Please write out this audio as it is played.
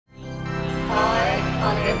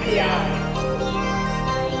on MPI.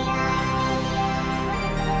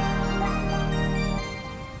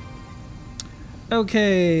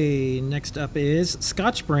 Okay, next up is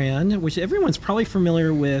Scotch Brand, which everyone's probably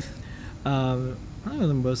familiar with. One of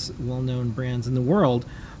the most well-known brands in the world.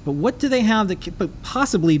 But what do they have that could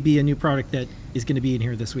possibly be a new product that is going to be in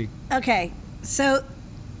here this week? Okay, so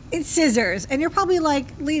it's scissors, and you're probably like,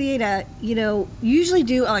 Lady Ada, you usually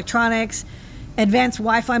do electronics, advanced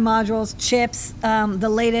Wi-Fi modules, chips, the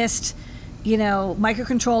latest,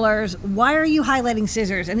 microcontrollers. Why are you highlighting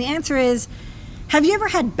scissors? And the answer is, have you ever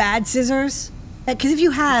had bad scissors? Because if you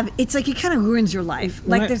have, it's like it kind of ruins your life.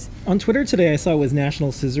 On Twitter today, I saw it was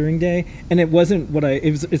National Scissoring Day, and it wasn't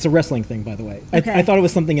it's a wrestling thing, by the way. Okay. I thought it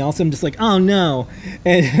was something else. I'm just like, oh no,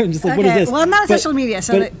 and I'm just like, what is this? Well, I'm not on social media,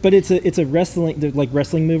 so but it's a wrestling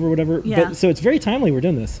wrestling move or whatever. Yeah. So it's very timely. We're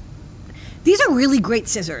doing this. These are really great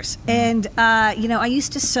scissors, and I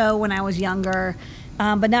used to sew when I was younger,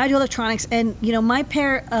 but now I do electronics. And my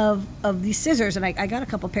pair of these scissors, and I got a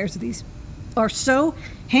couple pairs of these, are so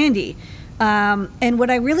handy. And what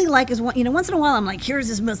I really like is, once in a while I'm like, here's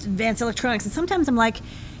this most advanced electronics. And sometimes I'm like,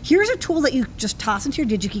 here's a tool that you just toss into your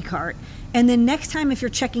DigiKey cart. And then next time if you're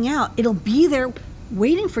checking out, it'll be there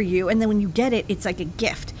waiting for you. And then when you get it, it's like a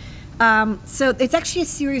gift. So it's actually a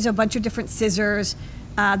series of a bunch of different scissors.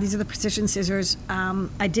 These are the precision scissors.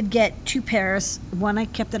 I did get 2 pairs. One I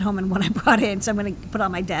kept at home and one I brought in. So I'm going to put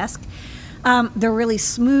on my desk. They're really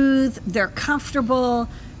smooth. They're comfortable.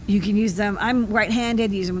 You can use them. I'm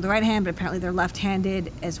right-handed, use them with the right hand, but apparently they're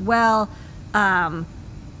left-handed as well.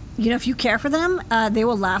 If you care for them, they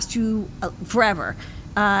will last you forever.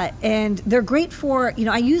 And they're great for,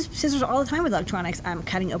 I use scissors all the time with electronics. I'm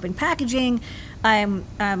cutting open packaging. I'm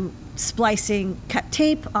splicing cut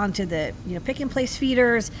tape onto the, pick-and-place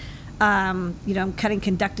feeders. I'm cutting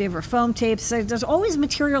conductive or foam tapes. So there's always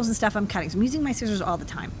materials and stuff I'm cutting. So I'm using my scissors all the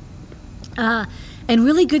time. And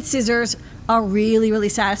really good scissors are really, really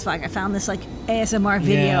satisfying. I found this ASMR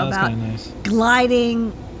video about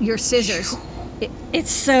gliding your scissors.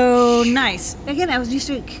 It's so nice. Again, I was used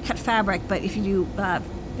to cut fabric, but if you do,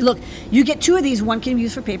 look, you get 2 of these. One can be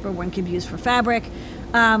used for paper, one can be used for fabric.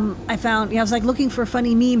 I found, I was looking for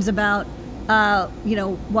funny memes about,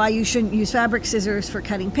 why you shouldn't use fabric scissors for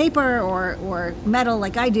cutting paper or metal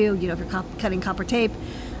like I do, if you're cutting copper tape.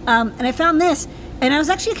 And I found this, and I was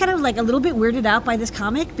actually kind of a little bit weirded out by this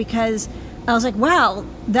comic because I was like, wow,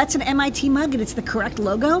 that's an MIT mug and it's the correct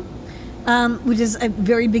logo, which is a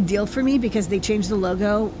very big deal for me because they changed the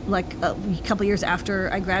logo a couple years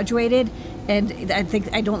after I graduated, and I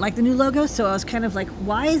think I don't like the new logo, so I was kind of like,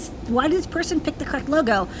 why did this person pick the correct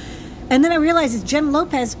logo? And then I realized it's Jen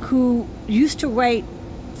Lopez, who used to write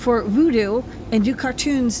for Voodoo and do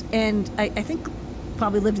cartoons, and I think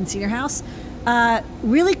probably lived in Senior House.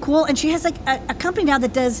 Really cool, and she has a company now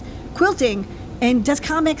that does quilting and does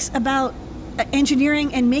comics about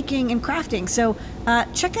engineering and making and crafting. So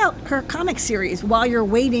check out her comic series while you're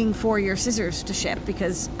waiting for your scissors to ship,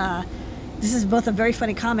 because this is both a very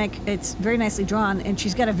funny comic, it's very nicely drawn, and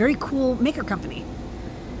she's got a very cool maker company.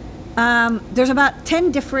 There's about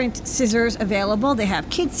 10 different scissors available. They have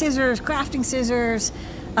kid scissors, crafting scissors,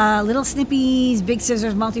 little snippies, big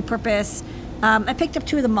scissors, multi-purpose. I picked up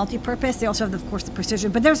 2 of the multi-purpose. They also have, of course, the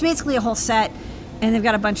precision. But there's basically a whole set, and they've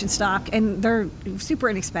got a bunch in stock, and they're super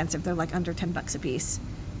inexpensive. They're under $10 a piece.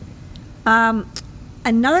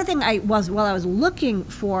 Another thing while I was looking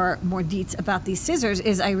for more deets about these scissors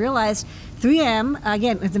is I realized 3M,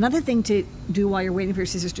 again, it's another thing to do while you're waiting for your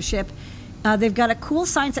scissors to ship. They've got a cool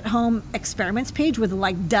Science at Home experiments page with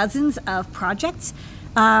dozens of projects.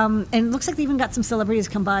 And it looks like they even got some celebrities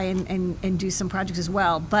come by and do some projects as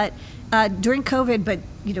well. But during COVID,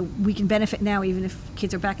 we can benefit now even if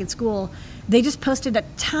kids are back in school. They just posted a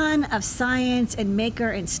ton of science and maker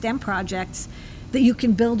and STEM projects that you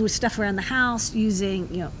can build with stuff around the house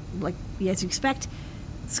using, as you expect,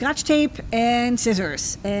 Scotch tape and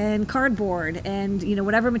scissors and cardboard and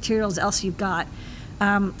whatever materials else you've got.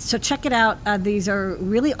 So check it out. These are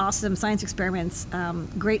really awesome science experiments,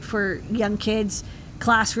 great for young kids.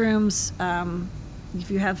 Classrooms,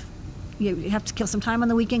 if you have to kill some time on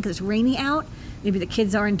the weekend because it's rainy out, maybe the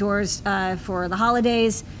kids are indoors for the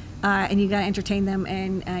holidays, and you got to entertain them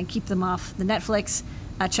and keep them off the Netflix.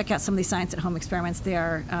 Check out some of these Science at Home experiments. They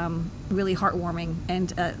are really heartwarming, and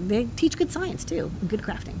they teach good science too, and good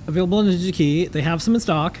crafting. Available in the DigiKey. They have some in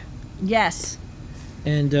stock. Yes.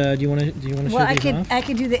 And do you want to show these off? I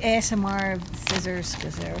could do the ASMR of the scissors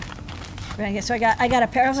because they're. So I got a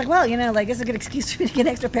pair. I was like, well, this is a good excuse for me to get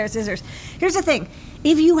an extra pair of scissors. Here's the thing.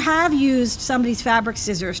 If you have used somebody's fabric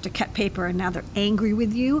scissors to cut paper and now they're angry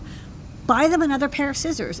with you, buy them another pair of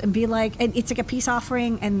scissors and be like, and it's like a peace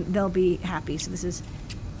offering, and they'll be happy. So this is,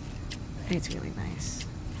 it's really nice.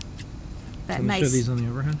 That Can we show these on the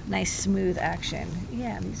overhead? nice smooth action.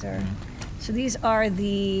 Yeah, these are. So these are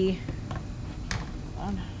the.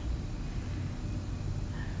 Hold on.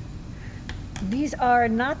 These are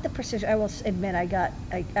not the precision. I will admit, I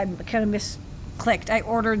kind of misclicked. I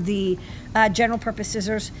ordered the general purpose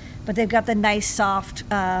scissors, but they've got the nice soft.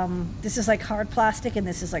 This is like hard plastic, and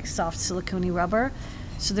this is like soft silicone rubber,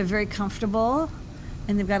 so they're very comfortable,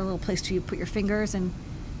 and they've got a little place to put your fingers, and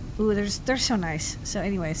ooh, they're so nice. So,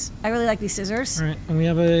 anyways, I really like these scissors. All right, and we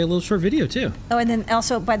have a little short video too. Oh, and then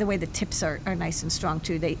also, by the way, the tips are nice and strong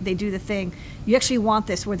too. They do the thing. You actually want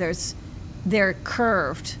this where they're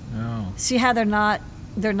curved. Oh. See how they're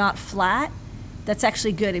not flat? That's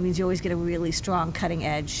actually good. It means you always get a really strong cutting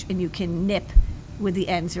edge, and you can nip with the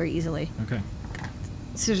ends very easily. Okay.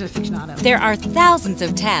 Scissors aficionado. There are thousands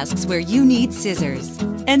of tasks where you need scissors,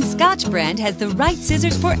 and Scotch brand has the right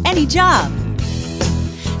scissors for any job.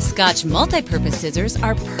 Scotch multi-purpose scissors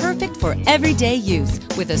are perfect for everyday use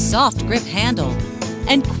with a soft grip handle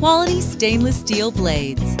and quality stainless steel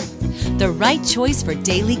blades. The right choice for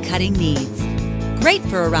daily cutting needs. Great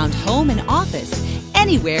for around home and office,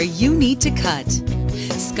 anywhere you need to cut.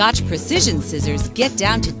 Scotch Precision scissors get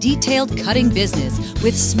down to detailed cutting business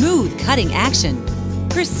with smooth cutting action,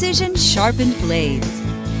 precision sharpened blades,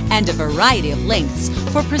 and a variety of lengths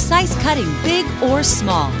for precise cutting big or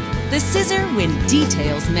small. The scissor when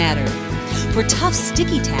details matter. For tough,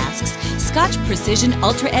 sticky tasks, Scotch Precision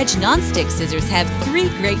Ultra Edge Non-Stick scissors have 3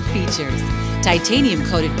 great features.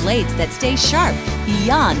 Titanium-coated blades that stay sharp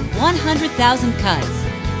beyond 100,000 cuts.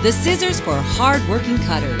 The scissors for hard-working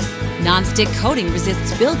cutters. Non-stick coating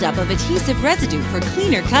resists buildup of adhesive residue for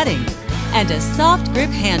cleaner cutting. And a soft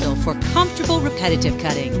grip handle for comfortable repetitive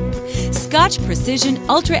cutting. Scotch Precision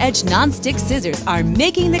Ultra Edge Non-Stick scissors are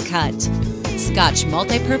making the cut. Scotch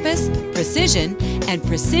Multi-Purpose, Precision, and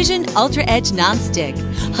Precision Ultra Edge Non-Stick.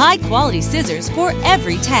 High-quality scissors for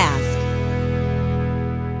every task.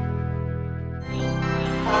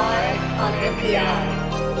 Olympia.